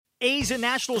A's and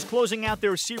Nationals closing out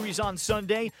their series on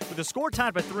Sunday with the score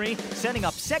tied for 3, setting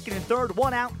up second and third,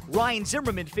 one out. Ryan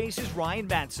Zimmerman faces Ryan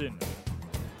Madson.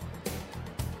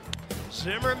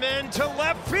 Zimmerman to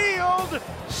left field.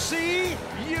 See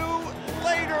you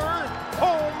later.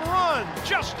 Home run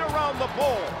just around the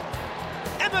pole.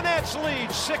 And the Nats lead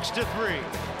 6-3.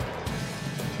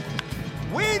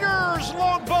 Wieters,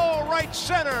 long ball right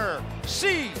center.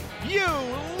 See you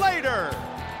later.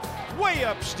 Way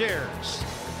upstairs.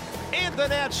 And the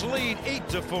Nats lead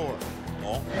 8-4.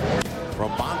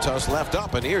 From Montas left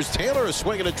up, and here's Taylor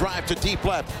swinging a drive to deep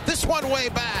left. This one way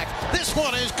back. This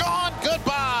one is gone.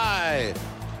 Goodbye.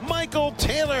 Michael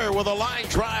Taylor with a line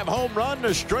drive home run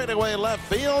to straightaway left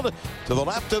field to the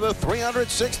left of the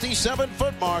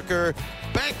 367-foot marker.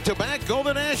 Back-to-back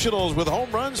Golden Nationals with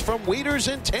home runs from Wieters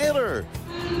and Taylor.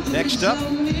 Next up,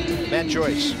 Matt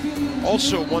Joyce.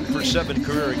 Also 1 for 7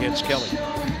 career against Kelly.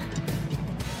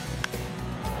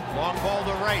 Long ball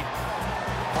to right.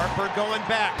 Harper going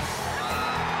back.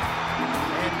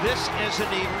 And this is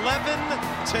an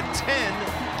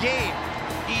 11-10 game.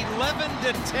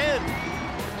 11-10.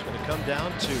 It's going to come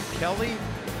down to Kelly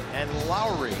and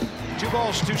Lowry. 2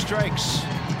 balls, 2 strikes.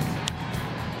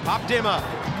 Popped him up.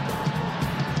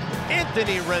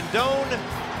 Anthony Rendon.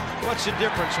 What's the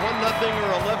difference? 1-0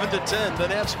 or 11-10? The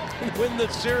Nats win the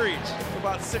series.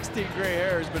 About 16 gray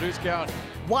hairs, but who's counting?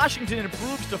 Washington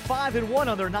improves to 5-1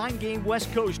 on their 9-game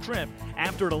West Coast trip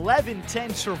after an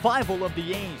 11-10 survival of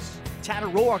the A's. Tanner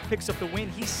Roark picks up the win.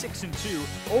 He's 6-2.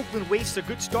 Oakland wastes a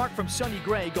good start from Sonny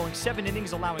Gray, going 7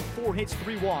 innings, allowing 4 hits,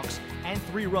 3 walks, and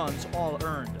 3 runs, all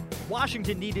earned.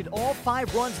 Washington needed all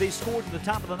 5 runs they scored in the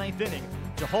top of the 9th inning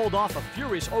to hold off a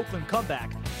furious Oakland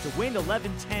comeback to win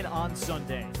 11-10 on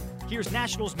Sunday. Here's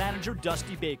Nationals manager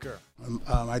Dusty Baker.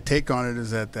 My take on it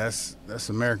is that that's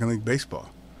American League Baseball.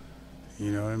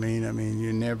 You know what I mean? I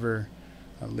mean,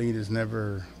 a lead is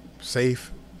never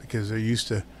safe because they're used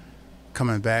to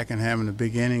coming back and having a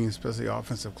big inning, especially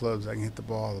offensive clubs that can hit the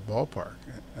ball at the ballpark.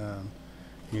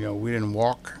 We didn't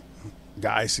walk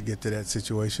guys to get to that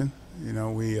situation.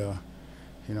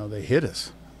 They hit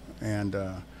us. And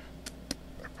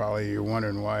probably you're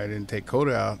wondering why I didn't take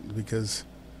Cota out, because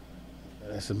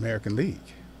that's American League.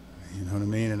 You know what I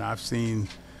mean? And I've seen,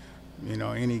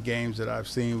 any games that I've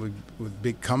seen with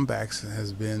big comebacks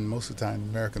has been most of the time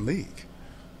American League.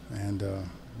 And,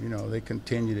 they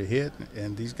continue to hit,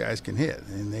 and these guys can hit,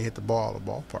 and they hit the ball at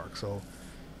the ballpark. So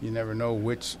you never know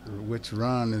which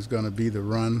run is going to be the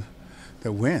run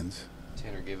that wins.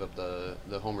 Tanner gave up the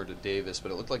homer to Davis,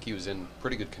 but it looked like he was in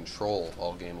pretty good control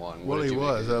all game long. Well, he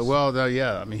was.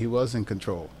 He was in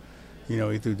control.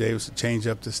 He threw Davis a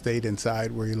changeup to stay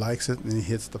inside where he likes it, and he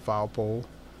hits the foul pole.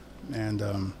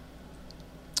 And,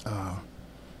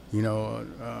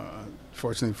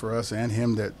 fortunately for us and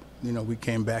him that, we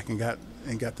came back and got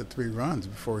the 3 runs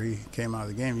before he came out of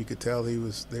the game. You could tell they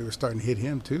were starting to hit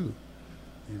him too,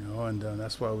 and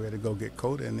that's why we had to go get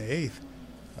Cota in the 8th,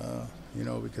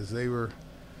 because they were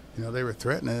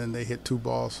threatening, and they hit 2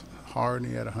 balls hard,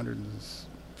 and he had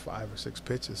 105 or 6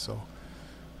 pitches. So,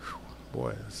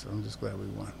 boy, I'm just glad we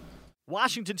won.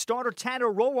 Washington starter Tanner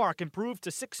Roark improved to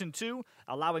 6-2,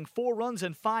 allowing 4 runs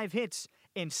and 5 hits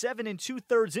in 7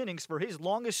 2/3 innings for his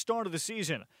longest start of the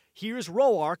season. Here's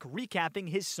Roark recapping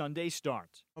his Sunday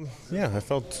start. I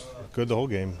felt good the whole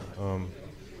game.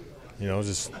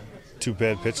 Just 2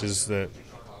 bad pitches that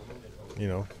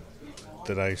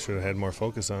I should have had more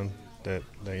focus on. That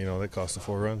cost the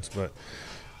 4 runs. But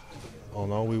all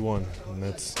in all, we won, and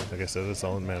that's, like I said, that's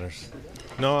all that matters.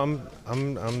 No,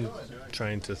 I'm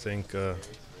trying to think,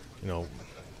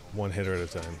 one hitter at a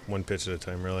time, 1 pitch at a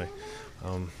time, really.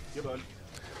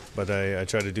 But I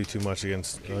tried to do too much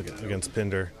against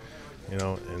Pinder,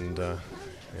 and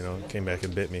it came back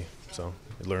and bit me. So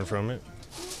I learned from it,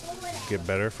 get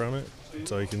better from it.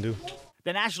 That's all you can do.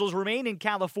 The Nationals remain in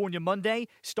California Monday,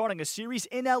 starting a series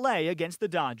in L.A. against the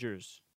Dodgers.